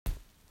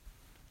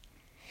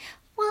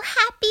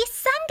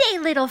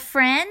little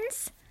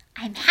friends.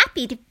 I'm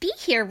happy to be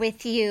here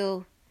with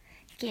you.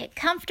 Get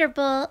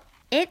comfortable.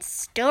 It's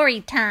story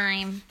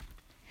time.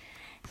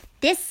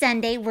 This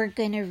Sunday, we're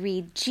going to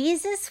read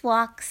Jesus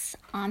Walks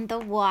on the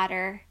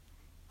Water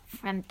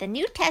from the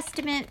New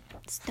Testament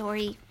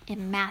story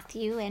in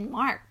Matthew and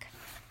Mark.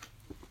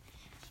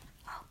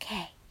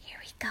 Okay, here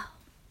we go.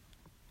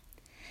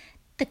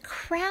 The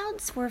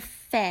crowds were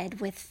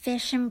fed with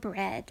fish and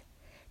bread.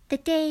 The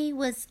day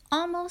was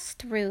almost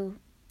through.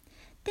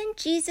 Then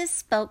Jesus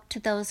spoke to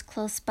those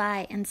close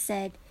by and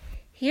said,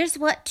 "Here's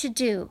what to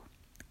do.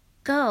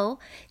 Go,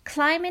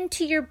 climb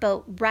into your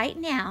boat right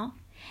now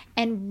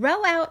and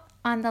row out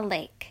on the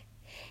lake.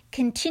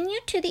 Continue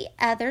to the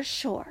other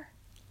shore.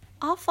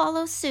 I'll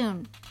follow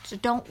soon, so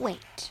don't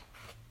wait."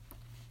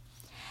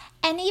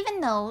 And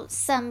even though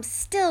some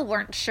still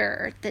weren't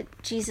sure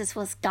that Jesus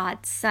was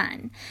God's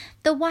son,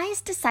 the wise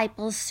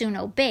disciples soon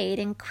obeyed,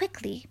 and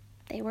quickly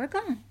they were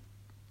gone.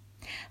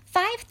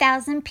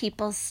 5,000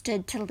 people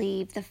stood to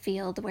leave the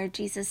field where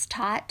Jesus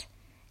taught.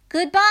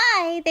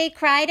 "Goodbye," they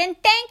cried,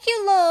 "and thank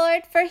you,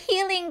 Lord, for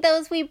healing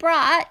those we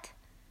brought."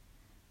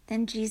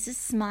 Then Jesus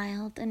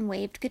smiled and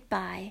waved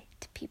goodbye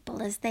to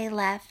people as they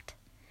left.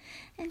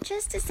 And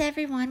just as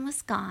everyone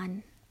was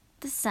gone,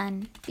 the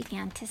sun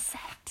began to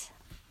set.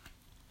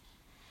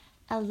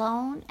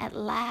 Alone at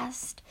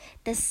last,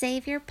 the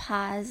Savior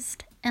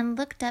paused and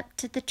looked up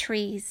to the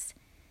trees.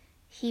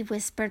 He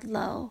whispered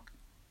low,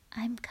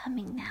 "I'm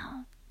coming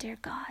now, dear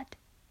God,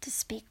 to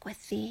speak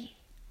with thee."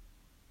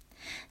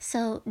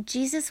 So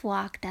Jesus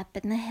walked up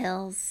in the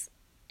hills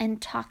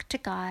and talked to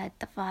God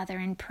the Father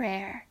in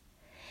prayer.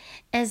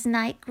 As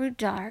night grew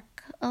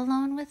dark,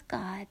 alone with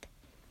God,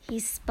 he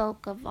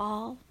spoke of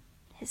all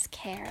his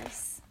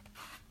cares.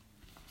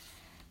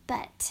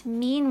 But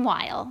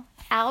meanwhile,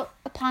 out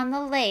upon the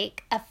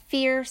lake, a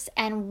fierce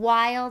and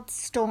wild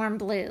storm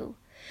blew.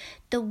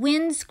 The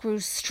winds grew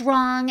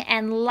strong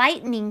and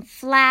lightning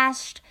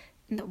flashed,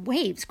 and the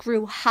waves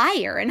grew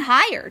higher and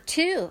higher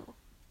too.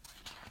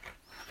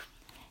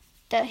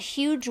 The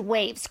huge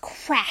waves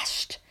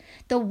crashed.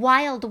 The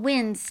wild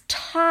winds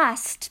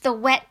tossed the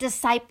wet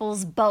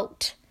disciples'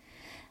 boat.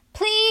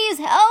 "Please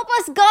help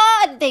us,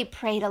 God," they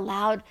prayed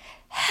aloud.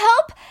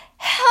 Help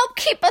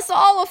keep us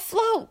all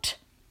afloat."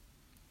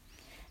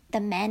 The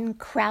men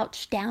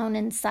crouched down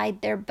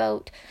inside their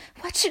boat.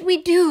 "What should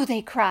we do?"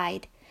 they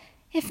cried.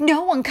 "If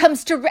no one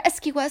comes to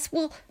rescue us,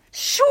 we'll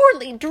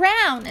surely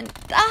drown and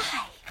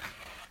die."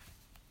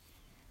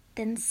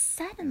 Then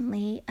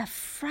suddenly a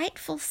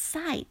frightful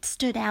sight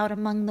stood out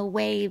among the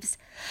waves.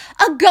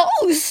 "A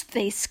ghost!"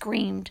 they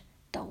screamed.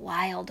 The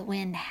wild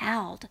wind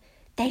howled.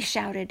 They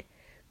shouted,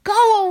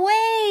 "Go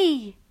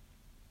away!"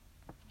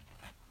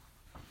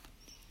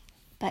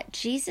 But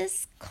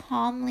Jesus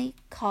calmly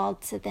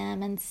called to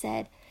them and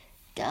said,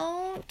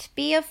 "Don't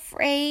be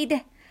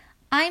afraid.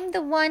 I'm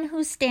the one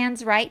who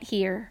stands right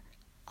here.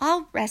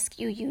 I'll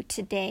rescue you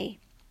today."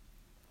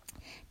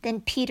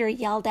 Then Peter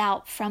yelled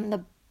out from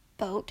the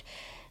boat,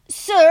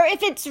 "Sir,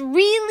 if it's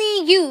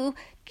really you,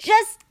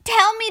 just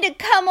tell me to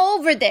come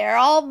over there.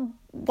 I'll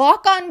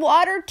walk on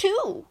water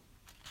too."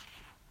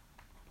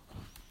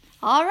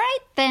 "All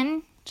right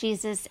then,"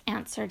 Jesus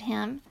answered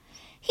him.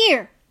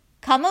 "Here,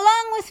 come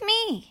along with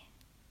me."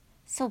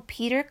 So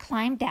Peter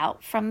climbed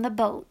out from the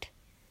boat.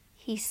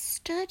 He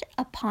stood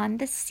upon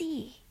the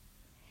sea.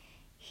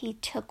 He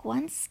took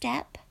one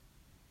step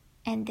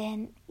and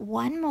then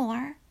one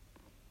more.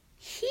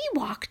 He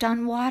walked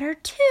on water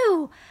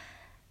too.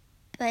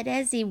 But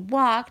as he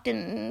walked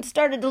and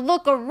started to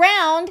look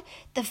around,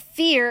 the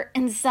fear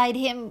inside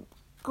him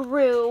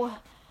grew.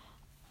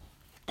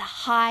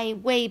 The high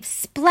waves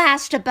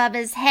splashed above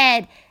his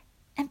head,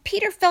 and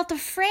Peter felt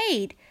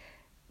afraid.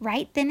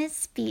 Right then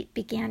his feet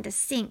began to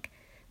sink.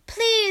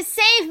 "Please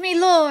save me,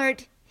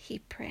 Lord," he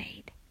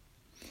prayed.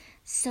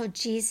 So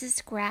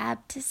Jesus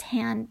grabbed his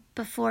hand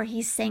before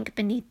he sank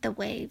beneath the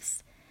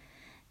waves.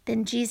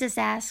 Then Jesus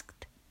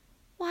asked,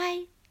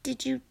 "Why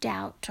did you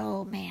doubt,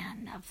 O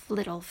man of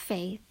little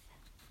faith?"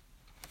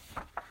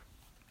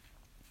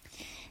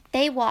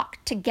 They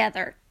walked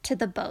together to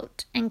the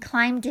boat and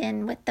climbed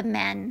in with the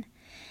men.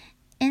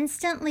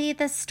 Instantly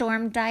the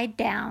storm died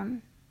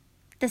down.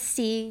 The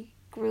sea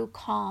grew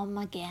calm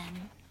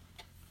again.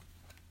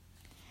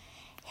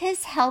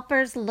 His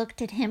helpers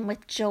looked at him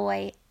with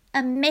joy,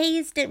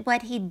 amazed at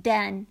what he'd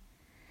done.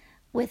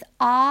 With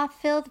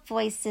awe-filled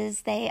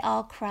voices, they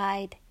all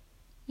cried,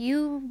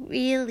 "You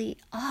really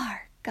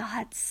are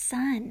God's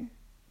son."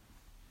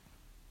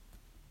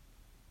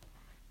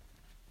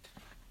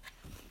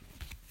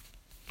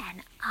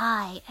 And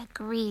I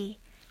agree,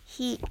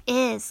 he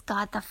is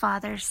God the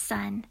Father's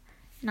son.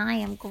 And I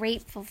am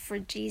grateful for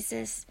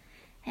Jesus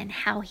and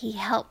how he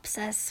helps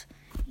us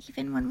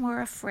even when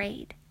we're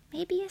afraid.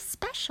 Maybe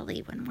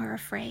especially when we're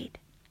afraid.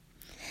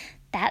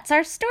 That's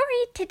our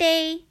story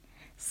today.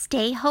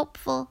 Stay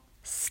hopeful,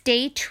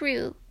 stay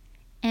true,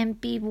 and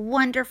be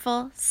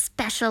wonderful,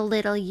 special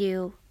little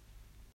you.